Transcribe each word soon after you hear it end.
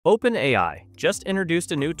OpenAI just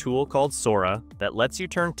introduced a new tool called Sora that lets you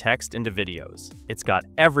turn text into videos. It's got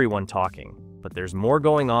everyone talking, but there's more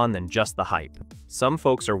going on than just the hype. Some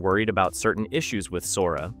folks are worried about certain issues with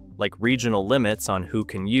Sora, like regional limits on who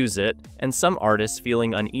can use it, and some artists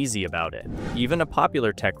feeling uneasy about it. Even a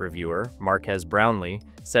popular tech reviewer, Marques Brownlee,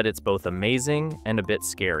 said it's both amazing and a bit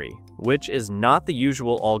scary, which is not the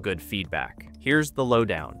usual all-good feedback. Here's the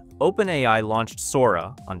lowdown. OpenAI launched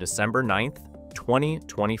Sora on December 9th,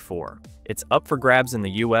 2024. It's up for grabs in the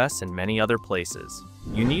US and many other places.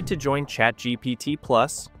 You need to join ChatGPT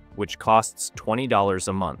Plus, which costs $20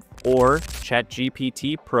 a month, or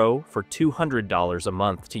ChatGPT Pro for $200 a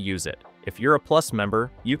month to use it. If you're a Plus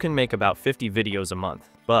member, you can make about 50 videos a month,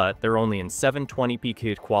 but they're only in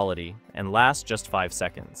 720p quality and last just 5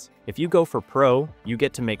 seconds. If you go for Pro, you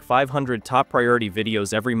get to make 500 top priority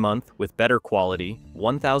videos every month with better quality,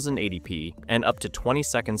 1080p, and up to 20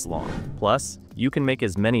 seconds long. Plus, you can make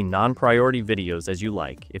as many non-priority videos as you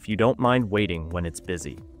like if you don't mind waiting when it's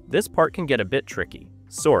busy. This part can get a bit tricky.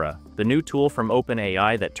 Sora, the new tool from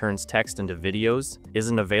OpenAI that turns text into videos,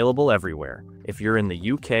 isn't available everywhere. If you're in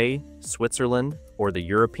the UK, Switzerland, or the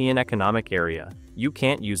European Economic Area, you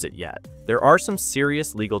can't use it yet. There are some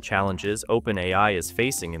serious legal challenges OpenAI is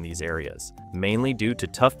facing in these areas, mainly due to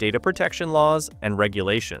tough data protection laws and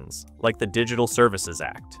regulations, like the Digital Services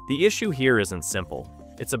Act. The issue here isn't simple.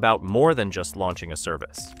 It's about more than just launching a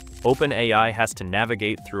service. OpenAI has to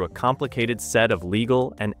navigate through a complicated set of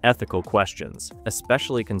legal and ethical questions,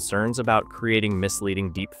 especially concerns about creating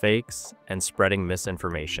misleading deepfakes and spreading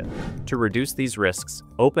misinformation. To reduce these risks,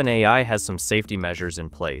 OpenAI has some safety measures in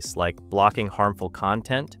place, like blocking harmful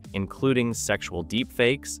content, including sexual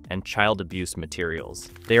deepfakes and child abuse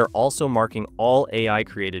materials. They are also marking all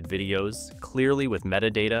AI-created videos clearly with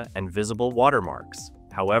metadata and visible watermarks.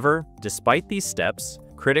 However, despite these steps,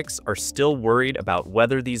 critics are still worried about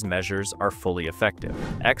whether these measures are fully effective.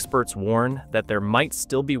 Experts warn that there might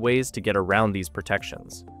still be ways to get around these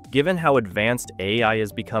protections. Given how advanced AI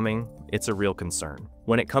is becoming, it's a real concern.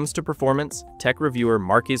 When it comes to performance, tech reviewer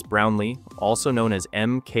Marques Brownlee, also known as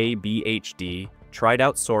MKBHD, tried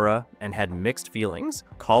out Sora and had mixed feelings,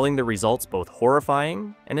 calling the results both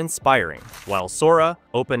horrifying and inspiring. While Sora,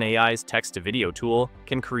 OpenAI's text-to-video tool,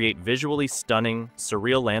 can create visually stunning,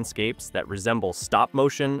 surreal landscapes that resemble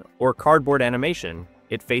stop-motion or cardboard animation,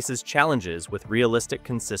 it faces challenges with realistic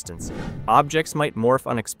consistency. Objects might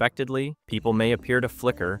morph unexpectedly, people may appear to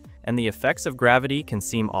flicker, and the effects of gravity can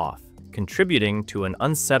seem off, contributing to an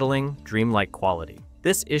unsettling, dreamlike quality.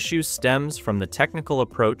 This issue stems from the technical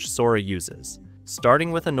approach Sora uses,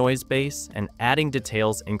 starting with a noise base and adding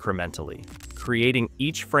details incrementally. Creating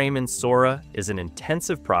each frame in Sora is an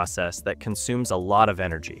intensive process that consumes a lot of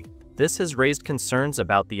energy. This has raised concerns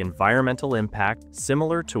about the environmental impact,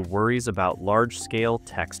 similar to worries about large-scale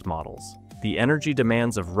text models. The energy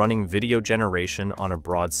demands of running video generation on a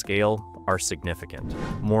broad scale are significant.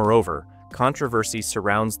 Moreover, controversy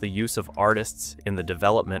surrounds the use of artists in the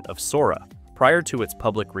development of Sora. Prior to its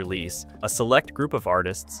public release, a select group of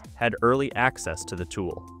artists had early access to the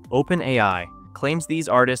tool. OpenAI claims these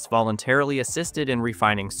artists voluntarily assisted in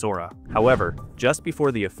refining Sora. However, just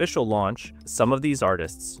before the official launch, some of these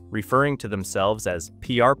artists, referring to themselves as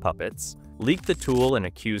PR puppets, leaked the tool and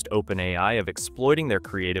accused OpenAI of exploiting their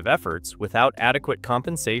creative efforts without adequate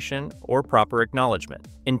compensation or proper acknowledgement,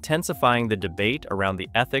 intensifying the debate around the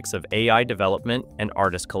ethics of AI development and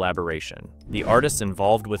artist collaboration. The artists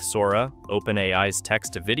involved with Sora, OpenAI's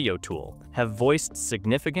text-to-video tool, have voiced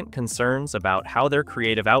significant concerns about how their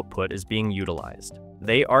creative output is being utilized.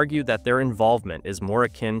 They argue that their involvement is more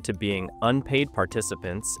akin to being unpaid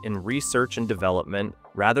participants in research and development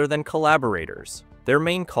rather than collaborators. Their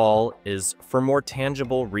main call is for more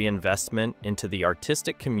tangible reinvestment into the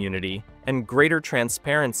artistic community and greater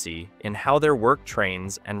transparency in how their work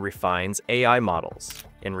trains and refines AI models.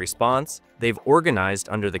 In response, they've organized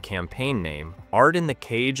under the campaign name Art in the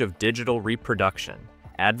Cage of Digital Reproduction,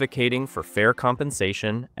 advocating for fair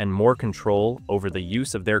compensation and more control over the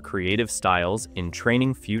use of their creative styles in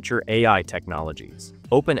training future AI technologies.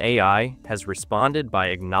 OpenAI has responded by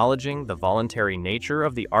acknowledging the voluntary nature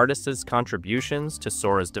of the artists' contributions to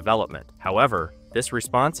Sora's development. However, this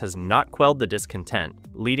response has not quelled the discontent,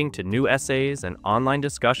 leading to new essays and online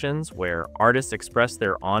discussions where artists express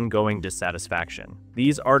their ongoing dissatisfaction.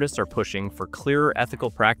 These artists are pushing for clearer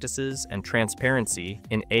ethical practices and transparency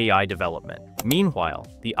in AI development. Meanwhile,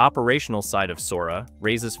 the operational side of Sora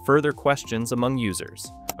raises further questions among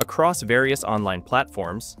users. Across various online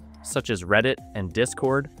platforms, such as Reddit and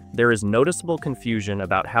Discord, there is noticeable confusion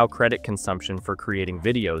about how credit consumption for creating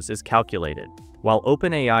videos is calculated. While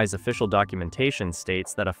OpenAI's official documentation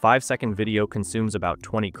states that a 5-second video consumes about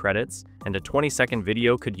 20 credits and a 20-second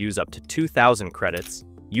video could use up to 2,000 credits,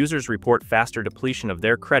 users report faster depletion of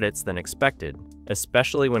their credits than expected,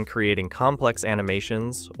 especially when creating complex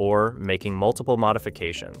animations or making multiple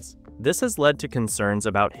modifications. This has led to concerns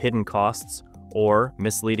about hidden costs or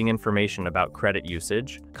misleading information about credit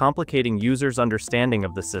usage, complicating users' understanding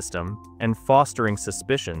of the system and fostering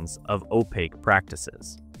suspicions of opaque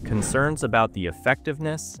practices. Concerns about the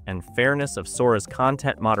effectiveness and fairness of Sora's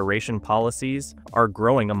content moderation policies are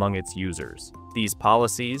growing among its users. These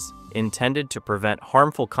policies, intended to prevent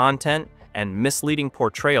harmful content and misleading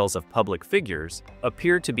portrayals of public figures,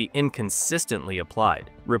 appear to be inconsistently applied.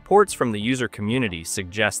 Reports from the user community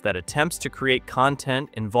suggest that attempts to create content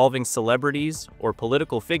involving celebrities or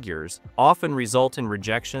political figures often result in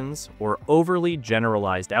rejections or overly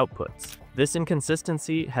generalized outputs. This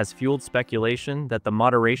inconsistency has fueled speculation that the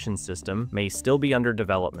moderation system may still be under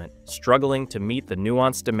development, struggling to meet the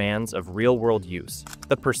nuanced demands of real-world use.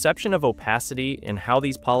 The perception of opacity in how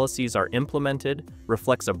these policies are implemented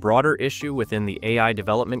reflects a broader issue within the AI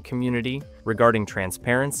development community regarding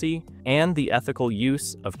transparency and the ethical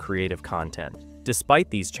use of creative content. Despite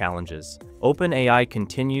these challenges, OpenAI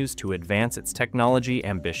continues to advance its technology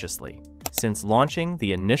ambitiously. Since launching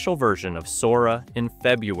the initial version of Sora in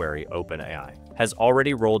February, OpenAI has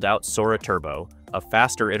already rolled out Sora Turbo, a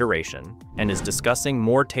faster iteration, and is discussing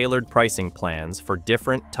more tailored pricing plans for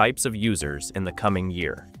different types of users in the coming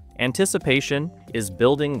year. Anticipation is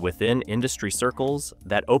building within industry circles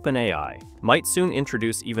that OpenAI might soon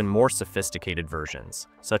introduce even more sophisticated versions,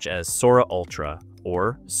 such as Sora Ultra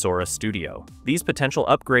or Sora Studio. These potential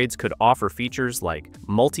upgrades could offer features like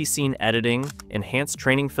multi-scene editing, enhanced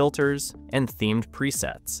training filters, and themed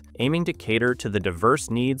presets, aiming to cater to the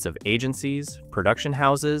diverse needs of agencies, production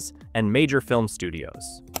houses, and major film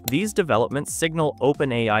studios. These developments signal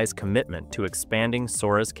OpenAI's commitment to expanding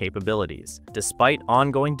Sora's capabilities, despite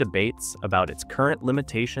ongoing debates about its current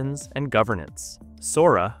limitations and governance.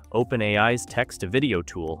 Sora, OpenAI's text-to-video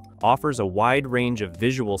tool, offers a wide range of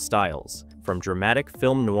visual styles, from dramatic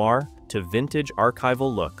film noir to vintage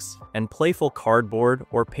archival looks and playful cardboard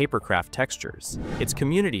or papercraft textures. Its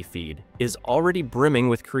community feed is already brimming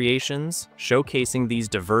with creations showcasing these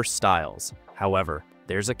diverse styles. However,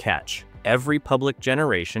 there's a catch. Every public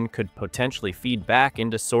generation could potentially feed back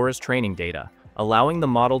into Sora's training data, allowing the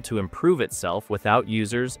model to improve itself without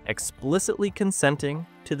users explicitly consenting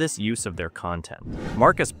to this use of their content.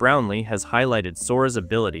 Marques Brownlee has highlighted Sora's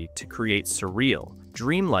ability to create surreal,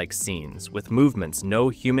 dreamlike scenes with movements no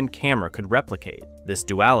human camera could replicate. This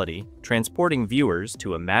duality, transporting viewers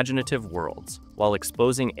to imaginative worlds while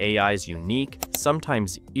exposing AI's unique,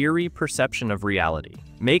 sometimes eerie perception of reality,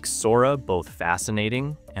 makes Sora both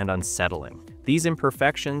fascinating and unsettling. These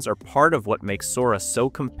imperfections are part of what makes Sora so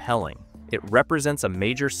compelling. It represents a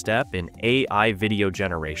major step in AI video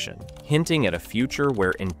generation, hinting at a future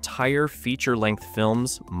where entire feature-length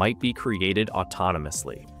films might be created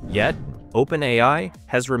autonomously. Yet, OpenAI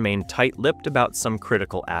has remained tight-lipped about some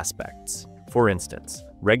critical aspects. For instance,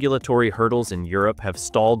 regulatory hurdles in Europe have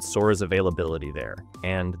stalled Sora's availability there,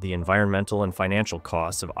 and the environmental and financial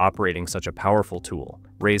costs of operating such a powerful tool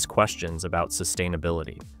raise questions about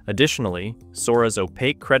sustainability. Additionally, Sora's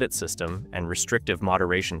opaque credit system and restrictive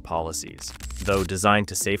moderation policies, though designed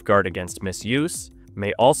to safeguard against misuse,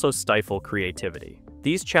 may also stifle creativity.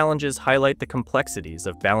 These challenges highlight the complexities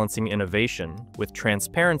of balancing innovation with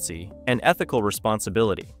transparency and ethical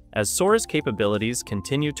responsibility. As Sora's capabilities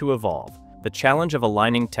continue to evolve, the challenge of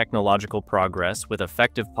aligning technological progress with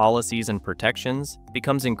effective policies and protections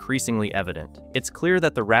becomes increasingly evident. It's clear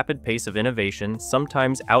that the rapid pace of innovation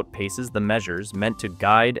sometimes outpaces the measures meant to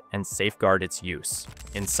guide and safeguard its use.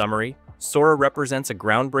 In summary, Sora represents a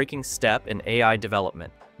groundbreaking step in AI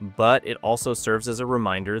development, but it also serves as a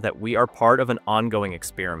reminder that we are part of an ongoing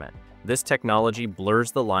experiment. This technology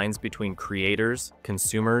blurs the lines between creators,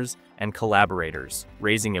 consumers, and collaborators,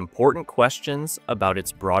 raising important questions about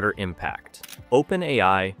its broader impact.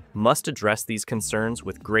 OpenAI must address these concerns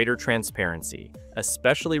with greater transparency,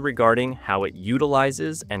 especially regarding how it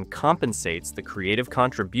utilizes and compensates the creative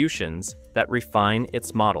contributions that refine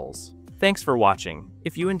its models. Thanks for watching.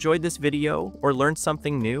 If you enjoyed this video or learned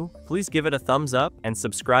something new, please give it a thumbs up and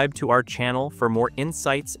subscribe to our channel for more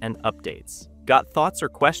insights and updates. Got thoughts or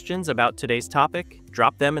questions about today's topic?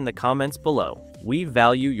 Drop them in the comments below. We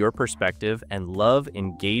value your perspective and love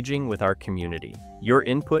engaging with our community. Your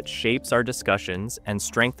input shapes our discussions and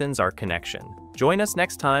strengthens our connection. Join us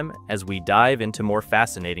next time as we dive into more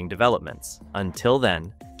fascinating developments. Until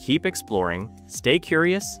then, keep exploring, stay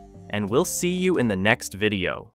curious, and we'll see you in the next video.